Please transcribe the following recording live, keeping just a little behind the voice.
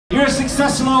We're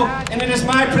successful, and it is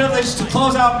my privilege to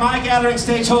close out my gathering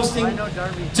stage hosting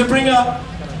to bring up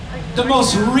the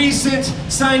most recent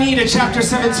signee to Chapter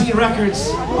 17 Records.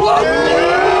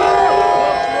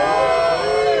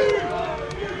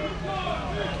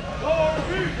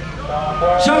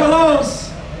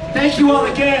 Juggalos, thank you all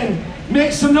again.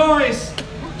 Make some noise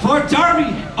for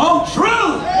Darby. Oh,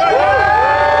 true!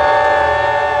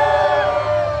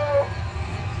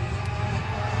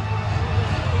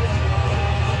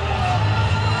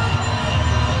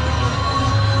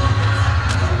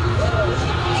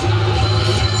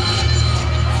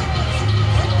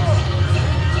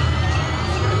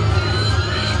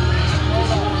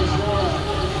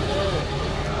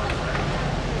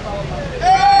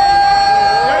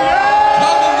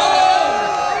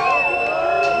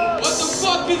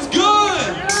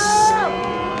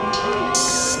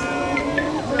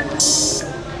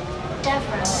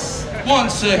 One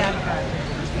second.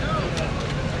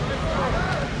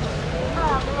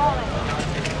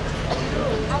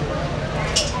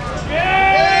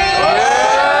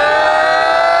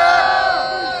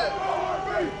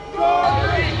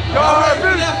 Y'all ready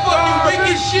for that fucking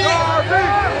wicked shit?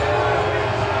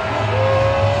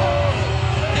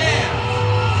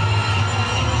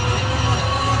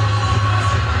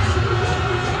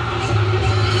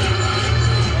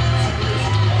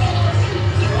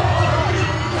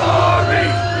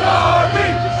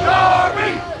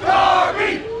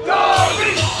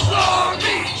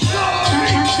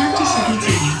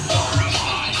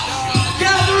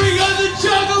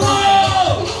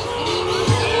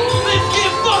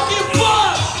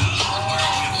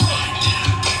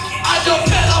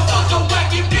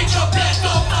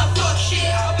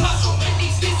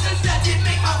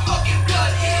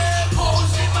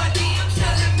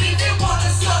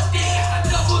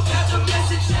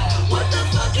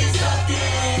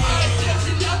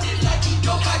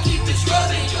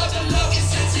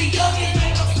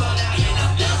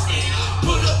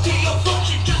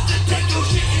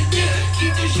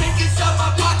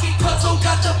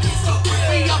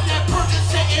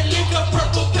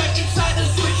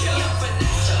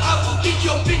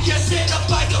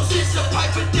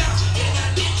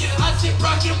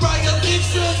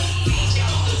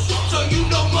 So you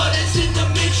know money's in the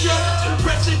mixture.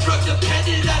 Depressing, drug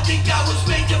dependent, I think I was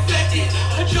made defected.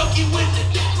 A junkie with the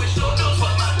dick, which don't know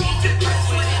what my meat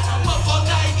depressed with. I'm up all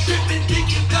night tripping,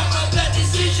 thinking about my bad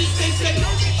decisions. They say,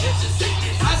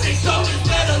 I say something's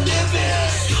better living.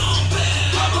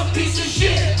 I'm a piece of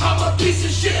shit, I'm a piece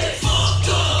of shit.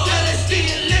 LSD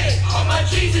and lit, on my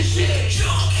Jesus shit.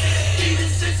 Eating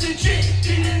six and shit,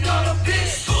 eating on a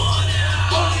bitch.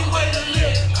 Only way to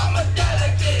live, I'ma die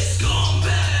like this.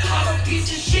 I'm a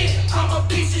piece of shit, I'm a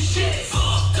piece of shit.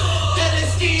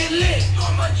 LSD and lit,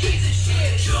 on my Jesus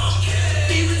shit.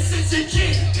 Even since a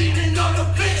G, beating on a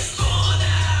bitch.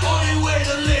 Only way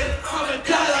to live, I'ma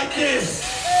die like this.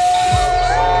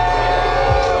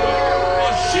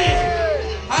 Oh shit,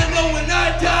 I know when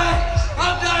I die,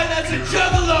 I'm dying as a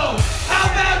juggalo. How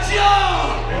about y'all?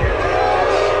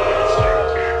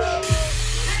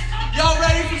 Y'all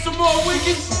ready for some more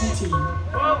wicked?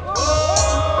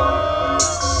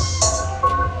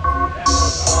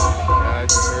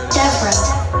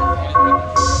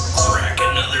 Crack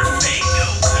another fango,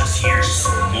 cause here's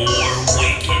some more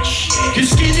wicked shit. Your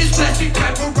skin is plastic,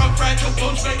 type of rough, fragile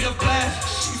bones made of glass.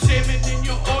 You salmon in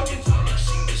your organs, all I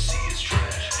seem to see is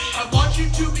trash. I want you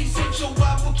to be safe, so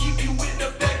I will keep you in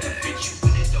the back to fit you.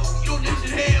 Your lips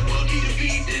and hair will need to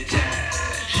be detached.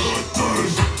 Blood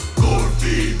burns, gore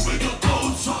feed when the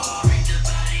bones are. Break the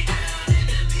body down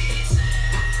into pieces.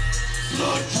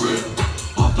 Blood drip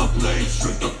off the blade,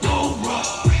 strip the bone raw.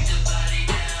 Break the body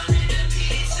down into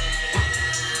pieces.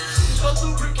 So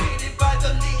lubricated by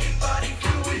the leaking body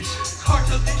fluids. Hard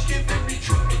to lynch, give every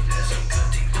truth as I'm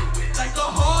cutting through it. Like a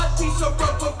hard piece of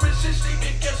rubber resisting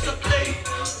against the blade.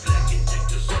 Black and take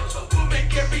the sun, so we'll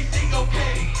make everything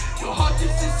okay. Your heart is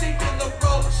the same in the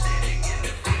road, standing in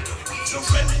the field of weeds. The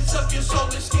remnants of your soul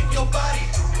escape your body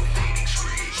through a fading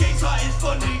scream. Chainsaw is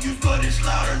fun to use, but it's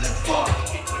louder than fuck.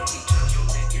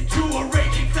 Into a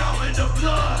raging fountain of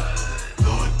blood.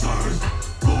 Blood burns,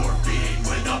 gore being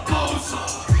when the bones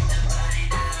are.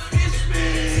 It's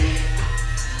me.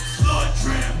 Blood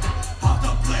trim, off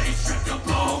the blade, strip the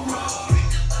bone raw.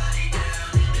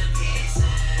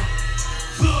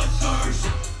 Blood thirst,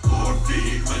 gore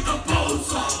feed when the bones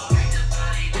are.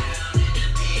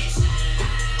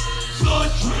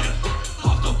 Blood trim,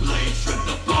 off the blade, strip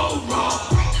the bone raw.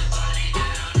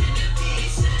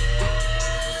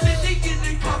 Sitting in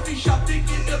the coffee shop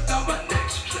thinking about my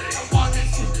next play.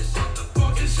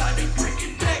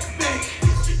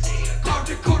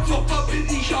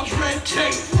 dodge red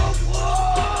tape.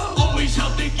 Always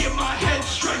help to get my head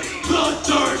straight.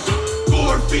 Bloodthirst,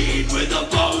 gore feed with a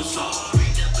bozo.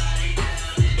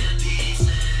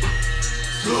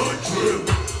 Blood drip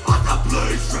on the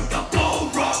blades from the bull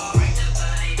rock.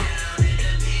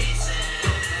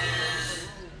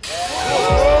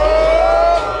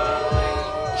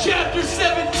 Chapter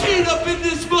 17 up in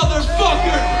this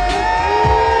motherfucker.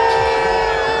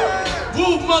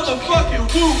 Woo,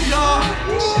 motherfucking woo, y'all.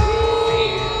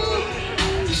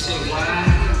 You say why?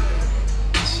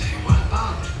 I say why?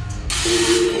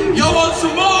 Y'all want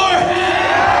some more?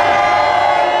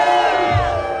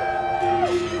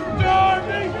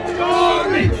 Darby,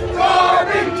 Darby,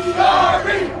 Darby,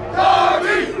 Darby,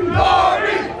 Darby,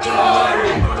 Darby,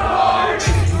 Darby,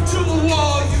 Darby. To a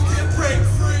wall you can break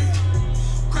free.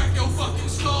 Crack your fucking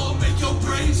skull, make your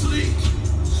brains leak.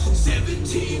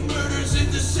 17 murders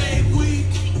in the same week.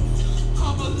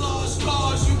 I'm a lost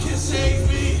cause, you can save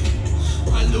me.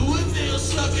 My Louisville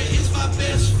slugger is my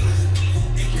best friend.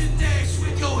 It connects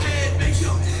with your head, makes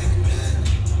your neck bend.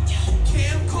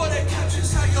 Camcorder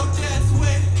captures how your death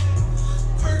went.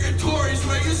 Purgatory's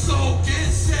where your soul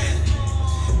gets sent.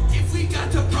 If we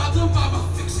got the problem, I'ma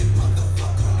fix it,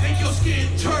 motherfucker. Make your skin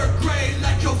turn gray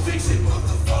like you'll fix it,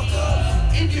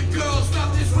 motherfucker. In your girl's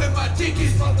mouth is where my dick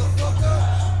is,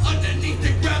 motherfucker. Underneath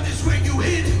the ground is where you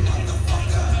hid it,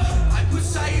 motherfucker. I put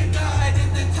cyanide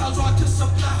in the towels water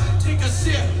supply. Take a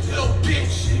sip, little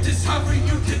bitch. This time for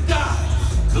you to die.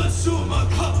 Consume a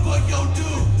cup of your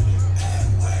doom.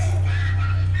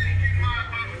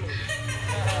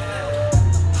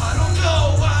 I don't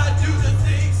know why I do the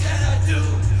things that I do.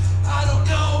 I don't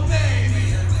know, maybe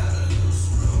I gotta lose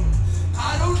room.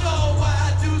 I don't know why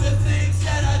I do the things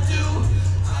that I do.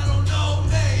 I don't know,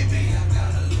 maybe I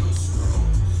gotta lose room.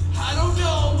 I don't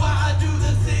know why I do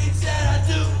the things that I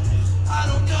do. I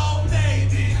don't know,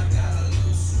 maybe I gotta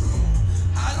lose room.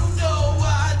 I don't know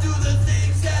why I do the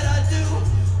things that I do.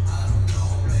 I don't know,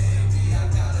 maybe I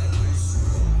gotta lose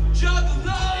room.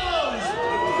 Juggalos!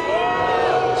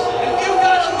 If you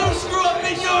got a loose screw up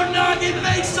in your noggin,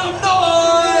 make some noise!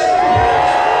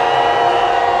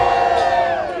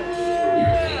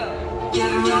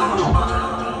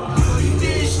 Dirty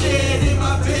bitch dead in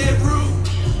my bedroom.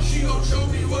 She gon' show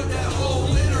me what that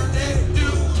whole internet do.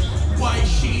 White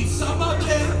sheets on my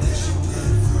bed.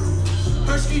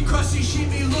 Her skin crusty, she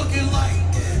be looking like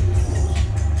Deadpool.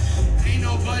 Ain't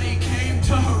nobody came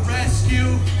to her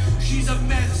rescue. She's a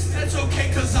mess, that's okay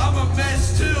cause I'm a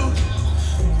mess too.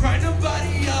 Grind her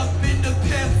body up into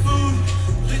pet food.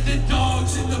 Let the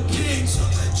dogs and the pigs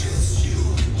digest you.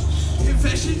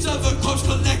 Confessions of a corpse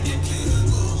collected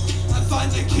cannibal. I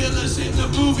find the killers in the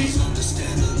movies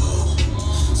understandable.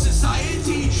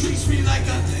 Society treats me like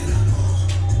an animal.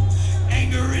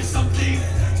 Anger is something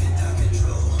that I cannot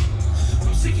control.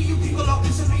 I'm sick of you people all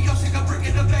pissing me off. Sick of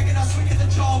breaking the bag and I swing at the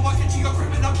jaw. Walking to your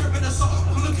crib and I'm dripping a salt. I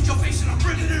look at your face and I'm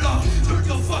bringing it off. Turn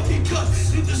your fucking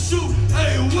guts into soup.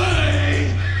 Hey,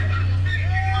 way!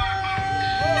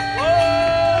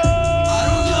 I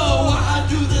don't know why I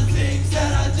do the things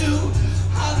that I do.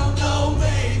 I don't know,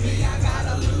 maybe I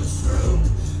gotta lose room.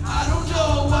 I don't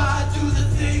know why I do the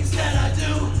things that I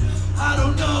do. I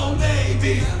don't know,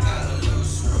 maybe I gotta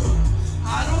lose room.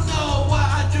 I don't know why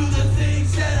I do the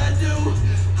things that I do.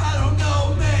 I don't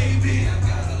know, maybe I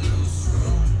gotta lose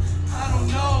room. I don't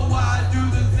know why I do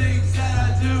the things that I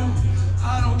do.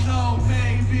 I don't know,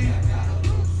 maybe I gotta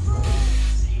lose room.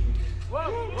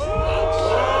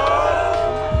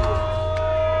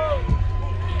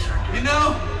 You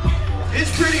know,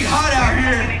 it's pretty hot out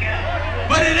here,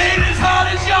 but it ain't as hot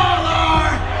as y'all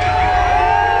are.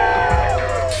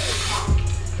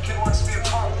 Kid wants to be a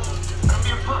punk. Come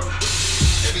be a punk.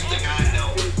 Everything I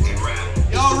know in rap.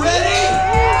 Y'all ready?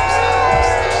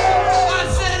 I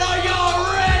said, are y'all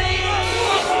ready?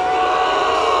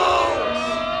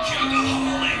 Juggalos.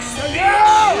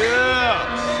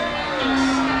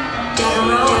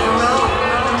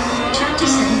 Chapter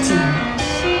 17.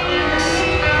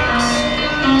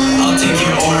 I'll take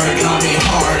your origami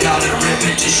hard out and rip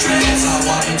it to shreds. I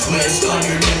want to twist on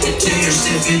your lip until you're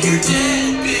stiff and you're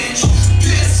dead, bitch.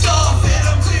 Pissed off and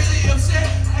I'm clearly upset.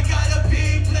 I got a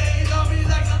big blade on me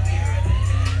like a pyramid.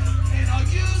 And I'll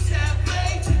use that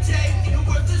blade to take your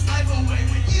worthless life away.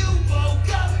 When you woke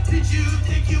up, did you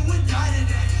think you would die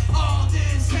today? All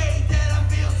this hate that I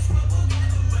feel swivel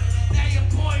away. Now you're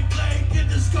point blank in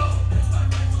the scope. That's my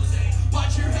rifle's aim.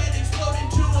 Watch your head explode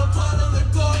into a puddle of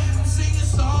gore. And sing a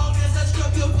song as I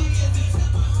scrub your knee and this is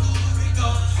my glory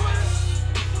goes.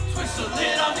 Twist the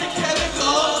lid off the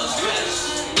chemicals.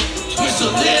 Twist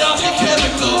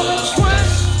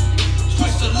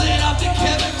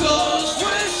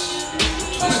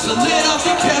Twist the lid off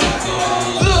the kettle.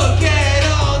 Look at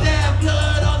all that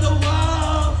blood on the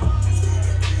wall.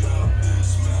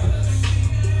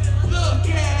 Look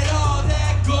at all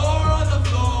that gore on the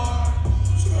floor.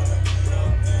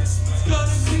 It's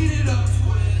gonna clean it up.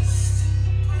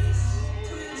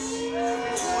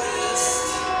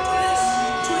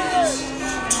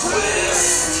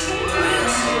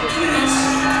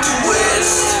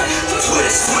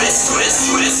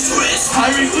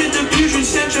 Pirate with the putrid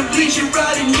stench of bleach and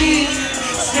rotting meat.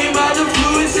 Stained by the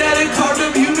fluids that a carved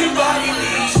up human body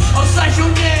leaves. I'll slice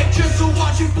your neck just to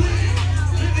watch you bleed.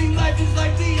 Living life is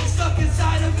like being stuck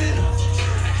inside of it.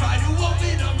 I try to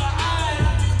open up my eyes.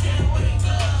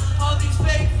 All these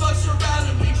fake fucks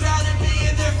surrounding me, drowning me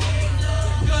in their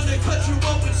gonna cut you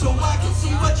open so I can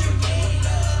see what you mean.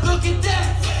 Look at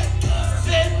that,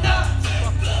 fed up.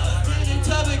 In a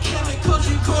tub of chemicals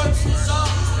and corpses all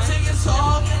singing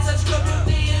songs that scrub your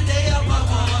DNA out my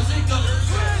walls and go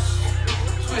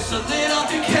twist the lid off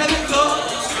the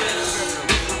chemicals.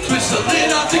 Twist the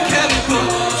lid off the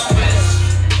chemicals.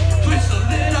 Twist the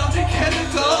lid off the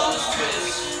chemicals.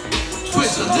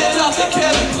 Twist the lid off the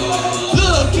chemicals.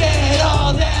 Look at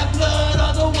all that blood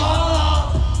on the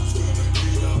wall.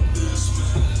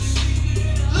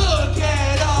 Look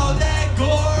at all that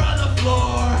gore on the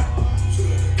floor.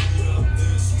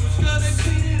 It's gonna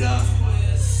clean it up.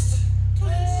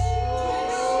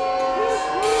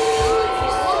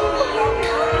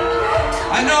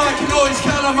 I know I can always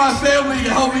count on my family to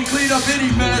help me clean up any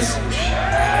mess.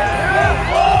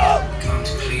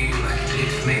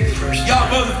 Y'all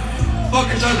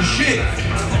motherfuckers are the shit.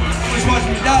 Just watch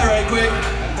me die right quick.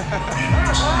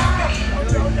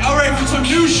 Y'all ready for some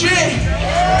new shit?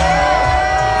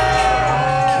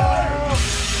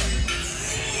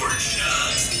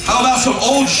 How about some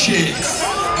old shit?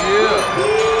 Yeah.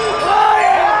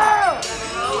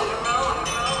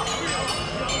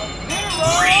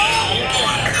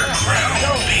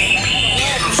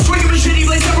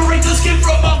 Separate the skin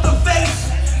from off the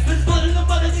face. There's blood in the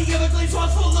mud of the Everglades,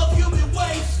 swamps full of human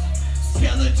waste.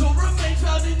 Skeletal remains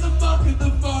found in the muck of the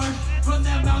barn. From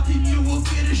that mountain you will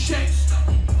get ashamed.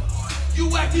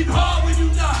 You acting hard when you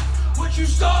not. What you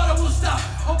start I will stop.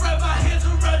 I'll wrap my hands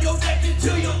around your neck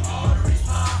until your arteries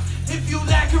pop. If you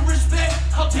lack of respect,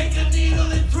 I'll take a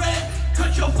needle and thread.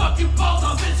 Cut your fucking balls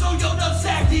off and so your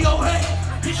nutsack to your head.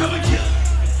 Bitch, I'ma kill you.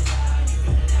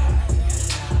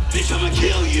 Bitch, I'ma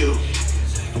kill you.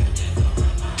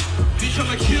 Bitch,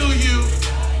 I'ma kill you.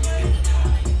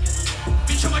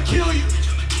 Bitch, I'ma kill you.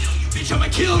 Bitch, I'ma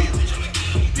kill you.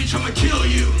 Bitch, I'ma kill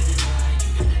you.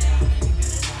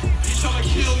 Bitch, I'ma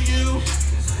kill you.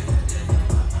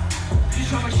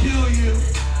 Bitch, I'ma kill you.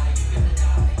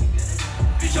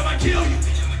 Bitch, I'ma kill you.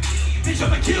 Bitch,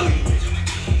 I'ma kill you.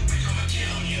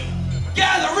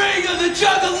 Gathering of the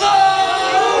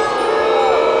Juggalos!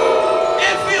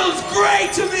 It feels great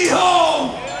to be home!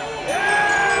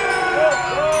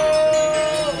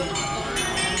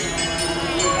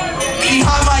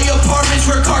 Behind my apartments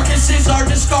where carcasses are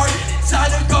discarded.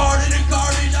 Inside a garden,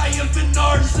 I have been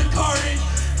artist of carnage.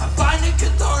 I find it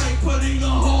cathartic, putting a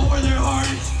hole where their heart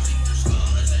is.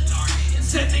 And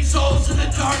sending souls to the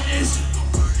darkness.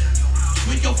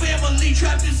 With your family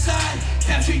trapped inside.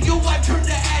 Capture your wife, turn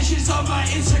to ashes on my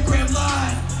Instagram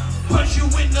line. Punch you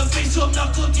in the face, so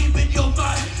knuckle deep in your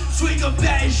mind. Swing a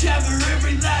bat and shatter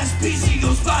every last piece of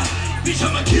your spine. Bitch,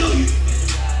 I'ma kill you.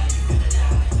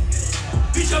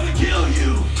 Bitch, I'ma kill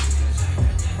you.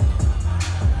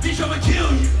 Bitch, I'ma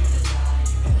kill you.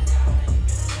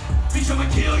 Bitch, I'ma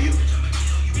kill you.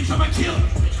 Bitch, I'ma kill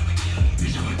you.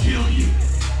 Bitch, I'ma kill you.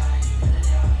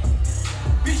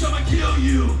 Bitch, I'ma kill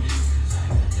you.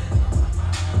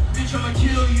 Bitch, I'ma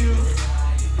kill you.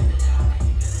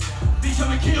 Bitch,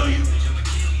 I'ma kill you.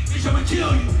 Bitch, I'ma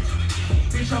kill you.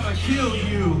 Bitch, I'ma kill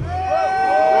you.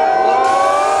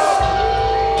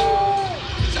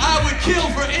 I would kill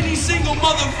for any single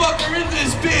motherfucker in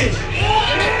this bitch.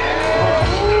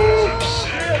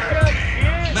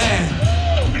 Man,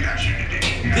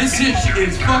 this shit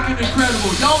is fucking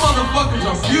incredible. Y'all motherfuckers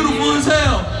are beautiful as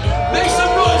hell. Make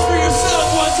some noise for yourself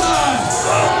one time.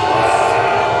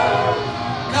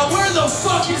 Now where the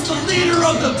fuck is the leader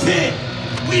of the pit?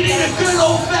 We need a good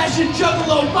old-fashioned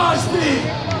Juggalo mosh pit.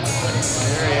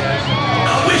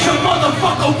 I wish a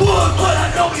motherfucker would, but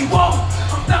I know he won't.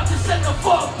 I'm about to send the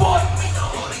fuck boy.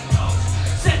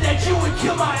 Said that you would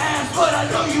kill my ass, but I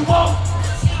know you won't.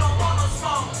 You don't want no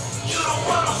smoke. You don't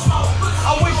want no smoke.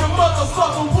 I wish a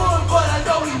motherfucker would, but I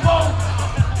know he won't.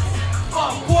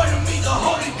 Fuck boy to me, the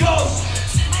Holy Ghost.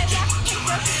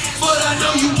 But I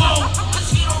know you won't.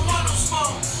 You don't want no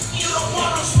smoke. You don't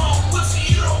want no smoke.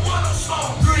 You don't want no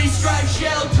smoke. Green stripes,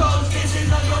 yellow toes, this is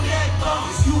not your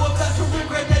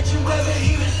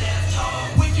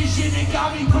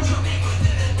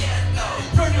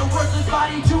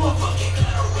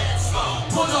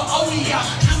we out.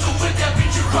 Just to whip that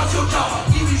bitch across your jaw.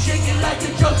 Leave you shaking like a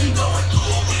junkie.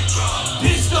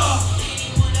 Pissed off.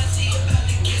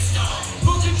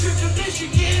 Booked a trip to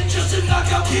Michigan just to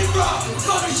knock out Kid Rock.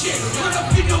 Gonna shit, run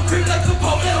up in your crib like a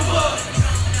palmetto bug.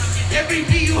 Every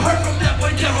beat you heard from that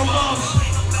boy never moves.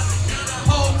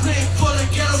 Whole clip full of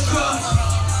ghetto crumbs.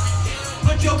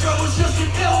 But your girl was just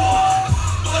an L1.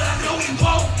 But I know he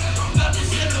won't. About to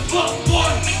send the fuck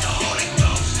boy.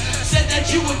 Said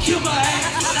that you would kill my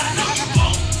ass. But I know you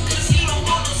won't. Cause you don't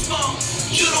want no smoke.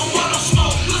 You don't want no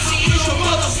smoke. Pussy is your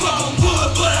motherfucker would.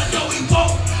 But I know he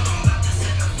won't.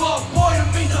 Fuck boy to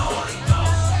me the Holy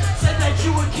Ghost. Said that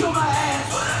you would kill my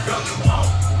ass. But I know you won't.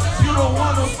 You don't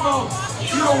want no smoke.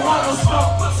 You don't want no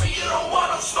smoke. Pussy, you don't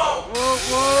want no smoke.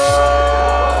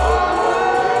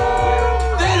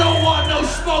 They don't want no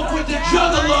smoke with the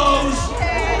Juggalos.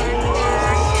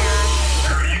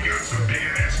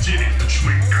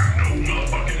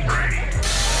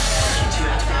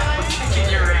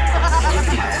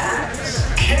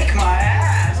 Kick my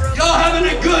ass. Y'all having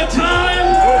a good time?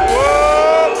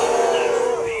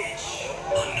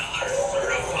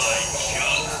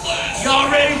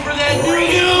 Y'all ready for that new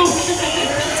you?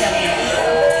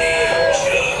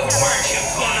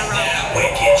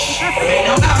 Man,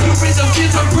 I'm out here with some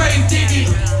kids, I'm grave digging.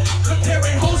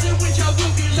 Comparing hoes in which I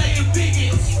will be laying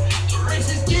bigots.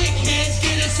 Racist dickheads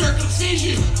getting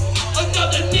circumcision.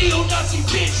 Another neo-Nazi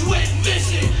bitch went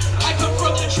missing. I come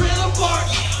from the trailer park.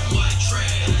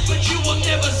 But you will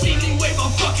never see me wave a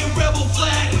fucking rebel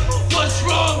flag. What's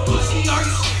wrong, pussy? Are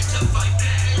you scared to fight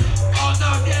back? I'll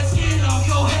knock that skin off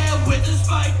your head with a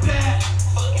spike pad.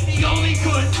 The only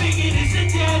good bigot is a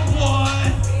dead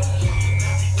one.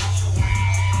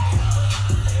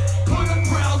 Put a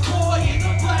proud boy in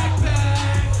a black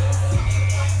bag.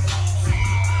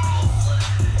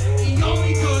 The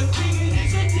only good bigot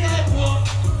is a dead one.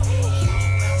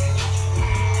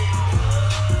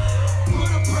 Put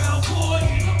a proud boy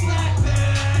in a black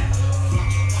bag.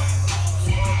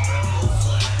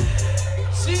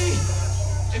 See,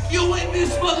 if you ain't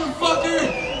this motherfucker,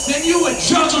 then you a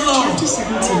juggalo.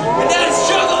 And that's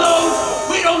juggalos.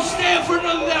 We don't stand for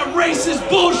none of that racist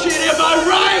bullshit, am I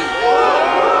right?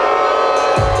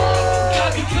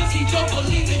 Not because he don't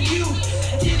believe in you.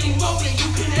 At any moment you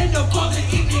can end up on the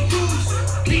evening news.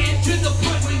 Being to the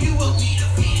point where you will be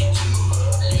defeated too.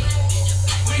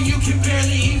 Where you can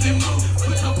barely even move.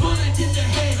 With a bullet in the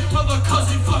head of a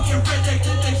cousin fucking redneck.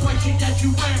 The next white sheet that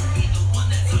you wear.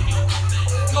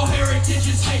 Go heritage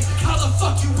is hate. How the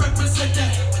fuck you represent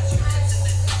that?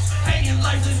 Hanging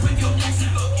lifeless with your next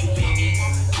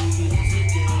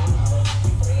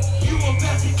you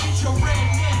about to get your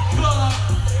redneck cut.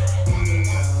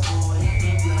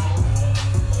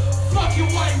 Fuck your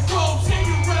white robes and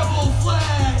your rebel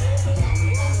flag.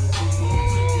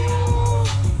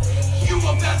 You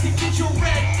about to get your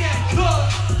redneck cut.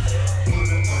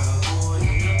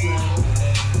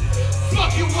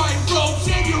 Fuck your white robes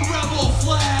and your rebel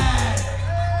flag.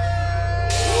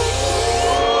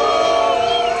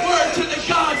 Word to the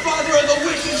godfather of the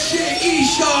wicked shit,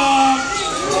 Esau.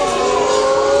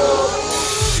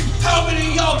 How many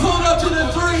of y'all pulled up to the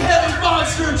three-headed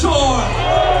monster tour?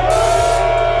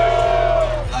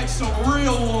 Like some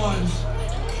real ones.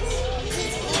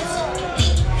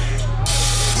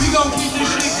 We gonna keep this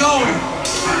shit going.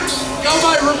 Y'all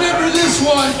might remember this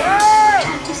one.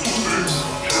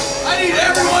 I need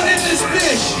everyone in this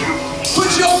bitch. Put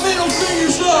your middle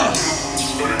fingers up.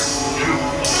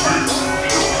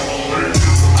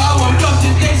 I woke up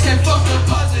today, said fuck the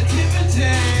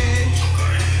positivity.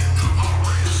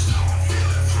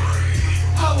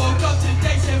 I woke up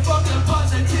today, said fuck the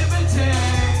positivity.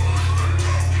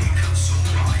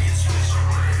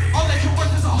 All that can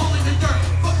work is a hole in the dirt.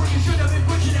 Fuck where you should have been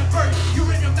pushing at birth. You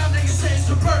in the mouth, niggas say it's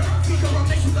a bird. You can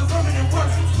relate to the permanent work.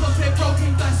 Plus they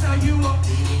broken, that's how you up.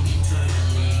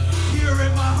 Here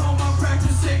in my home, I'm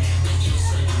practicing.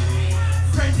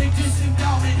 Frantic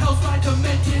disendowment helps my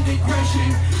demented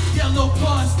aggression. Yellow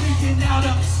buzz speaking out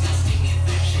of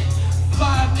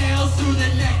 5 nails through the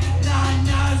neck, 9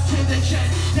 knives to the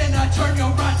chest. Then I turn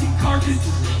your rotting carcass.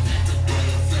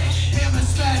 Hammer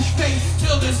smash face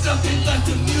till there's nothing left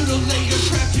to mutilate. You're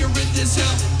trapped here in this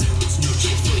hell. There's no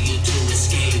chance for you to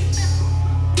escape.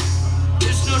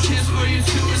 There's no chance for you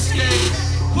to escape.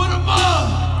 Put 'em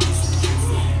up.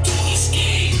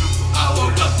 I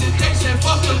woke up today, said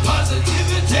fuck the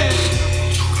positivity.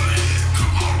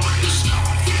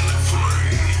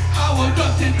 I woke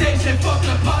up today, said fuck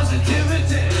the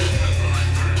positivity.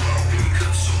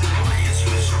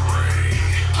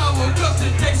 I woke up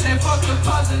today, said fuck the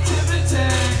positivity.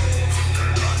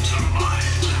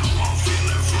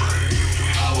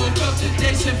 I woke up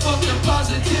today, said fuck the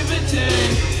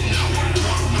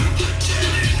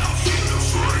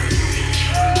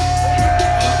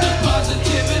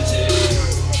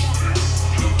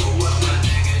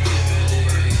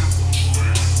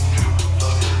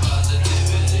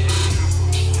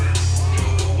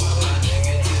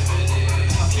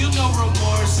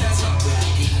power sets up.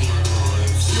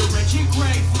 Your wretched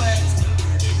gray flex.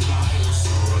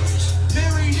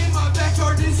 Buried in my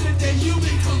backyard is a dead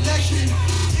human collection.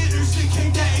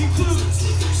 Intersecate that includes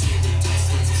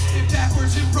it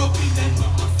backwards and broken, then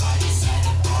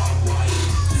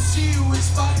to see you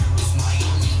inspired.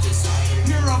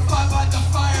 Purified by the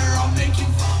fire, I'll make you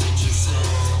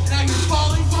now you're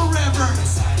falling forever.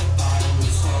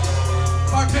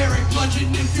 Barbaric bludgeon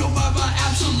and fueled by my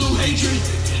absolute hatred.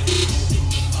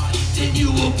 Then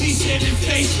you will be standing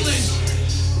faceless.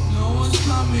 No one's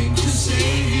coming to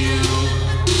save you.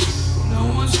 No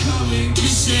one's coming to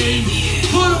save you.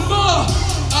 Put 'em up!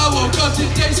 I woke up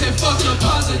today, said fuck the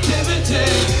positivity.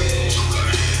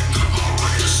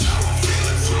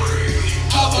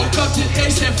 I woke up today,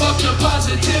 said fuck the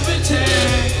positivity.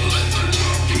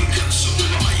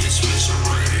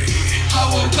 I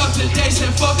woke up today,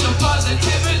 said fuck the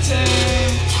positivity.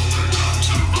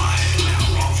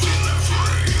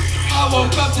 I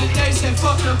woke up today, said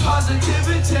fuck the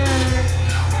positivity.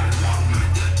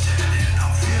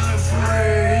 I'm feeling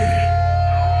free.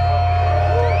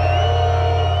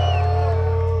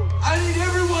 I need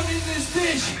everyone in this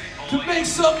bitch to make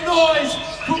some noise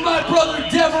for my brother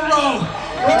Devereaux.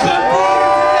 He couldn't be here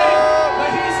today, but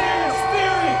he's here in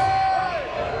spirit.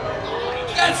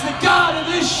 That's the God of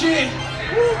this shit.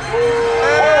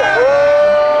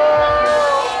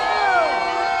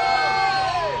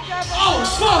 Oh,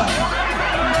 fuck!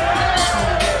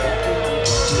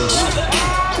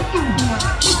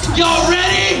 Y'all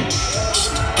ready?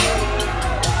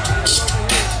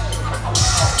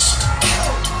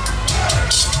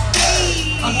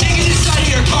 I'm digging inside of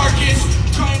your carcass,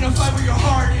 trying to find where your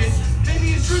heart is.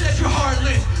 Maybe it's true that you're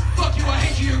heartless. Fuck you, I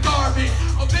hate you, you're garbage.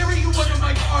 I'll bury you under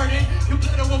my garden. Your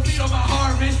blood will feed on my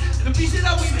harvest. The piece that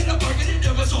I weave in the bargain and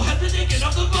never so hesitant get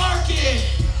off the market.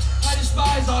 I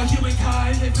despise all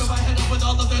humankind. They fill my head up with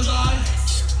all of their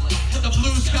lies. In the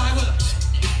blue sky with a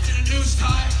news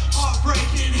tie.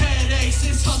 Heartbreaking headaches,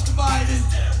 it's husk combined.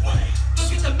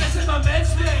 Look at the mess in my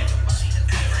men's bed.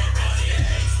 Everybody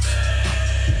hates me.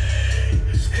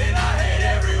 And I hate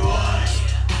everyone.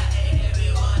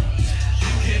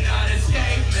 You cannot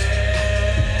escape me.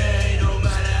 No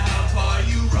matter how far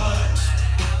you run.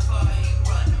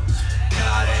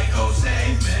 God ain't gon'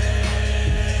 save me.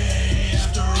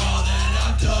 After all that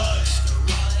I've done.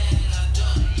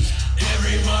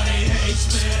 Everybody hates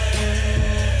me.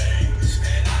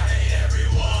 And I hate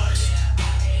everyone.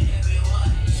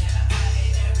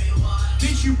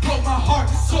 Bitch, you broke my heart,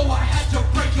 so I had to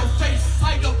break your face. I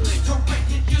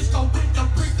obliterated, just go with the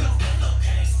breaker.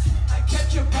 I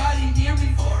kept your body near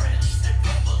me for at least a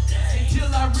couple days, until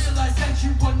I realized that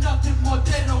you were nothing more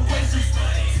than a waste of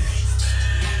space.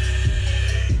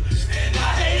 And I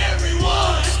hate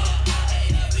everyone.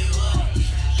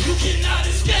 You cannot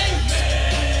escape me.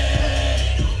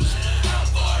 No matter how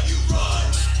far you run.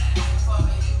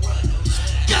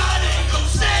 God ain't gon'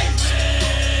 save me.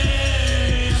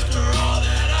 After all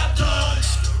that I've done.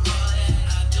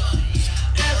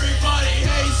 Everybody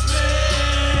hates me.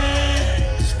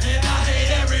 And I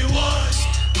hate everyone.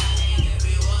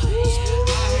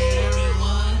 I hate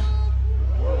everyone.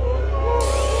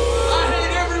 I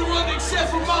hate everyone except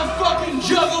for my fucking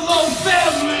Juggalo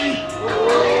family.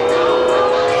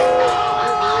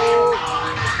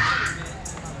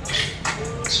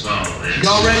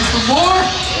 Y'all ready for more?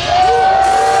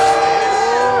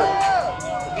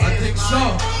 I think so.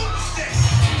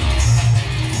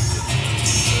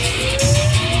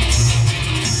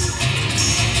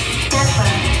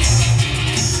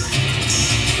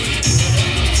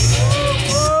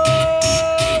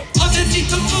 Underneath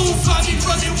the moon, find me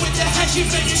running with the hatchet,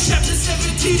 finish chapter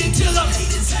 17 until I'm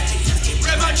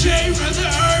grab my J, rather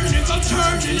earn if I'm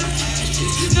turning.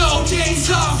 No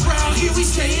days off, round here we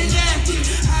staying active.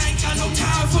 I ain't got no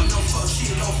time for no fuck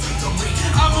shit, no fakery.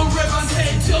 I'ma rep my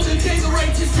head till the day the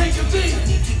righteous take a beat.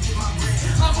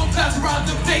 I'ma pass around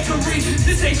the bakery.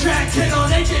 This ain't track 10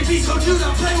 on AJB, so do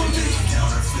not play with me.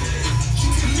 You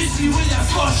can miss me with that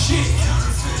fuck shit.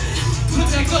 Put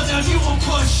that gun down, you won't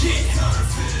push shit.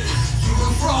 You're a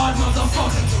fraud,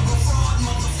 motherfucker.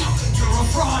 You're a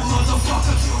fraud,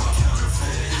 motherfucker.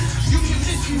 You can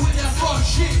miss me with that fuck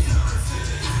shit.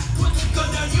 Put the gun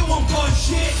down, you won't push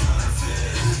shit.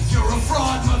 You're a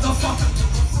fraud, motherfucker.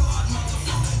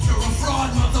 You're a fraud,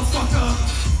 motherfucker.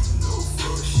 No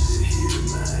fuck shit here,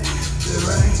 man. There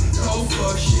ain't no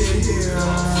fuck shit here.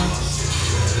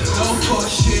 No fuck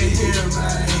shit here,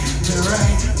 man. There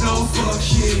ain't no fuck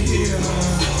shit here.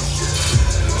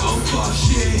 No fuck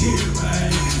shit here,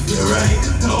 man. There ain't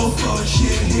no fuck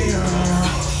shit here.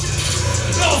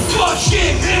 No fuck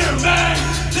shit here, man.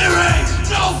 There ain't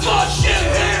no fuck shit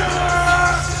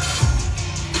here.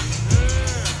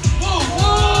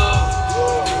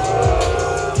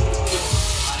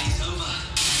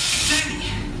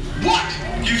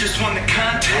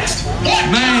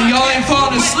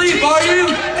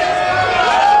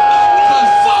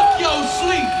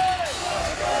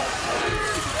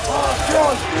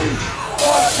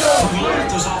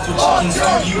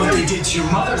 to your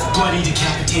mother's bloody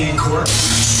decapitated corpse.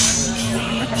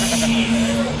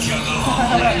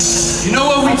 You know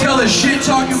what we tell the shit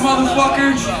talking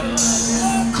motherfucker?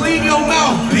 Clean your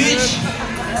mouth, bitch.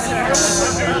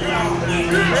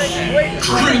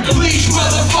 Drink bleach,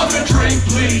 motherfucker, drink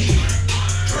bleach.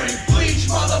 Drink bleach,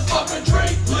 motherfucker,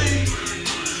 drink bleach.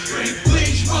 Drink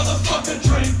bleach, motherfucker,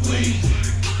 drink bleach.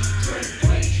 Drink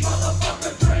bleach,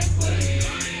 motherfucker, drink bleach.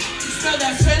 You smell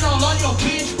that fennel on your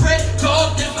bitch breath?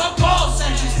 Cold in my ball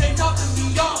sections, they talking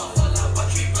me off.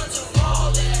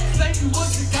 Claim you what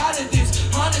you got of this.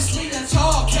 Honestly, that's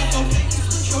all. Can't go niggas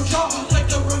with your jaw like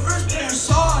the reverse pair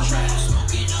saw trash.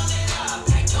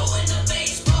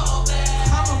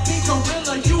 I'm a big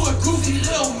gorilla, you a goofy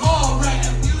little mall rat.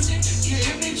 Music, your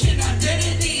image and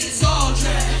identity is all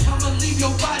trash. I'ma leave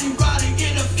your body rotting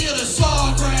in a field of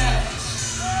sawgrass.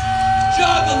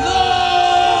 Juggalo!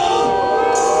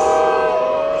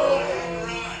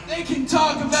 They can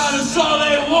talk about us all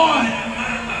they want,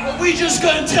 but we just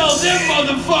gonna tell them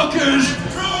motherfuckers.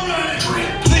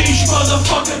 Drink bleach,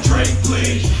 motherfucker, drink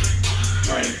bleach.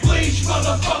 Drink bleach,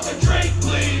 motherfucker, drink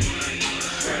bleach.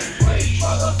 Drink bleach,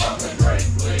 motherfucker, drink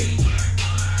bleach.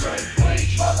 Drink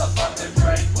bleach, motherfucker,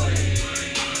 drink bleach.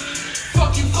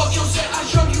 Fuck you, fuck your set, I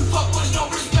show you fuck with no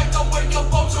respect. I'll wear your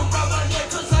bones around my neck,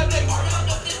 cause I make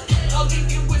I'll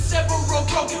leave you with several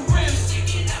broken ribs.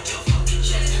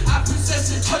 I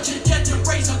possess a touch of death to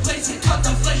raise a place and cut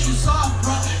the flesh you soft,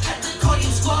 bruh. Had to call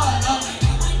your squad up.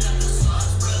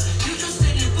 You just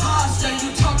an imposter,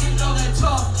 you talking all that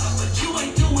talk, but you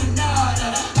ain't doing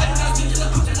nada. I do not think you're the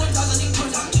pussy ones, I think you're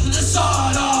the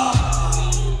sawed off.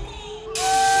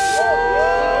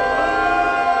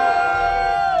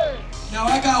 Now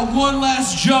I got one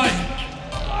last joint,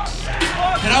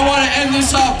 and I want to end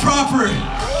this off proper.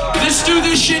 Let's do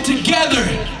this shit together.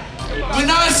 When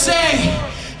I say,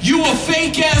 you a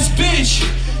fake ass bitch,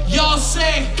 y'all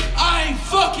say, I ain't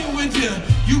fucking with you.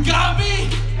 You got me?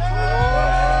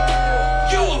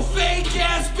 You a fake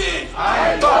ass bitch.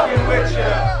 I ain't fucking with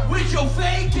ya. With your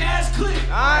fake ass clip.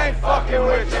 I ain't fucking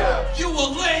with ya. You a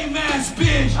lame ass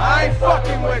bitch. I ain't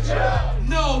fucking with ya.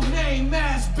 No name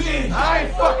ass bitch. I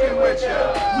ain't fucking with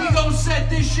ya. We gon' set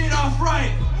this shit off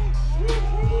right.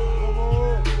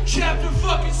 Chapter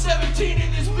fucking 17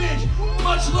 in this bitch.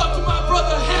 Much love to my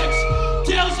brother Hex.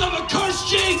 Tales of a cursed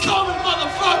G coming,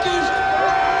 motherfuckers.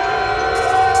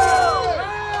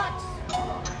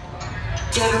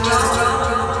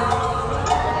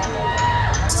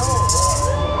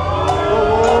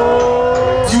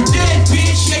 You dead,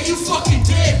 bitch. Yeah, you fucking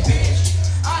dead, bitch.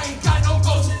 I ain't got no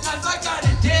goals in life, I got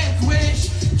a death wish.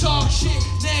 Talk shit,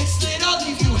 next lit, I'll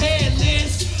leave you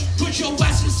headless. Put your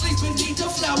ass to sleep beneath the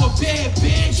flower bed,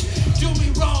 bitch. Do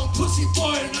me wrong, pussy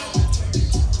boy, no.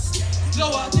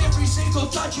 Blow out every single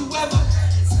thought you ever.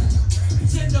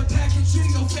 Send a package to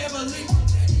your family.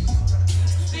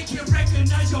 They can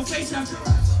recognize your face after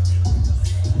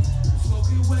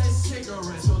smoking wet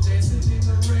cigarettes while dancing in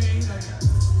the rain.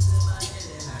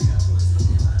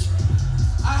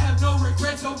 I have no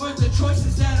regrets over the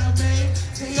choices that I made.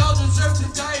 They all deserve to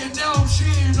die and now I'm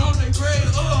shitting on the grave.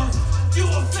 You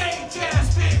a fake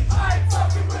ass bitch. I ain't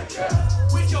fucking with ya.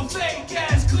 With your fake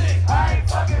ass click. I ain't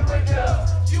fucking with ya.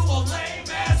 You a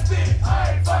lame ass bitch.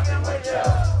 I ain't fucking with ya.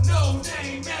 No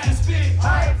name ass bitch.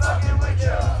 I ain't fucking with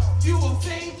ya. You a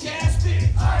fake ass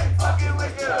bitch. I ain't fucking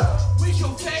with ya. With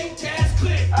your fake ass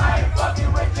click. I ain't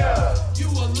fucking with ya. You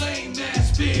a lame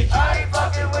ass bitch. I ain't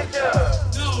fucking with ya.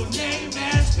 No name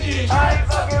ass bitch. I ain't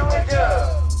fucking with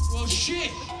ya. Well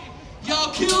shit,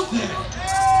 y'all killed that.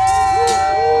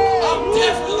 I'm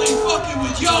definitely fucking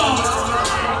with y'all.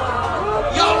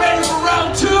 Y'all ready for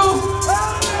round two?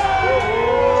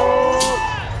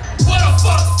 What a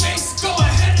fuck face, go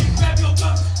ahead and grab your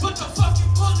gun. Put the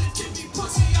fucking bullet in me,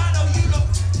 pussy, I know you don't.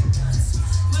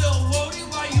 Lil Wody,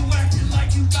 why you acting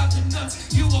like you got the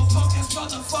nuts? You a punk ass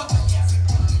motherfucker.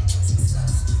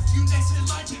 You next in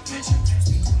line to catch it.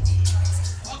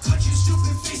 I'll cut your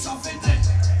stupid face off in there.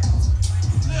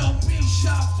 Lil me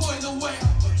shot boy the way.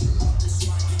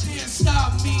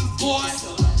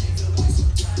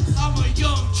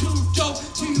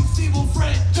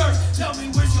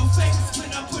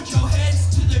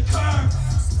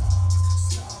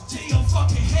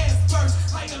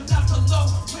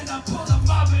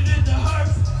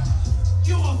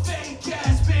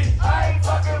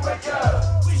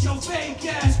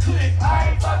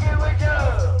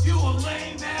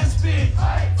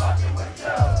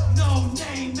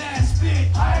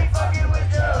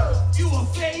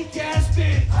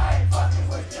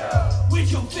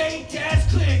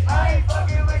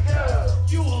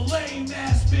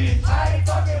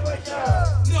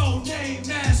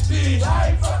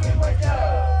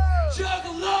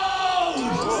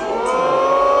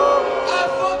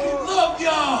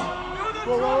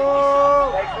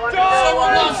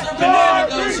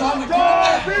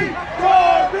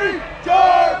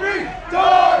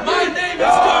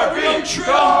 true.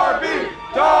 Darby,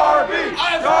 Darby,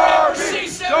 I have Darby,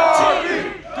 forever C-17. Darby,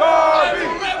 Darby,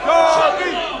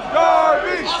 Darby,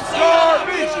 Darby, I'll say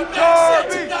Darby, that you back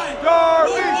Darby, set tonight.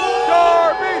 Darby,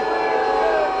 Darby.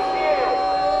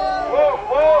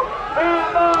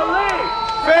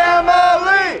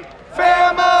 Family, family,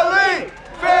 family,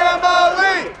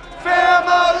 family,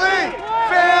 family,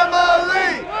 family,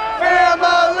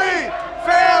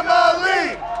 family,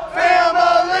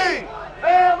 family,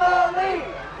 family.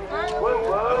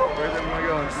 Where's everyone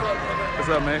going? What's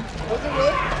up, man?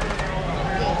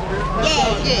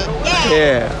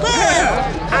 Yeah.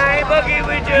 I boogie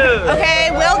with you.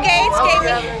 Okay, Will Gates gave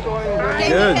me.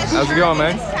 Good. How's it going,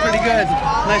 man? Pretty good.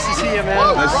 Nice to see you,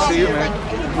 man. Nice to see you, man.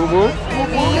 Woo woo. Oh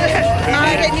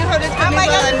my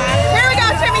God. Here we go,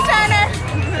 Timmy Turner.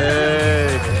 Hey.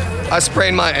 I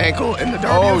sprained my ankle in the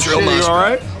Darby. Oh shit, you all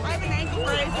right? I have an ankle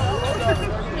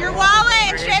brace. Your wallet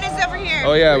and shit is over here.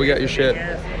 Oh yeah, we got your shit.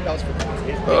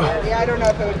 Yeah, I don't know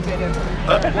if it would fit in.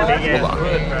 Hold on.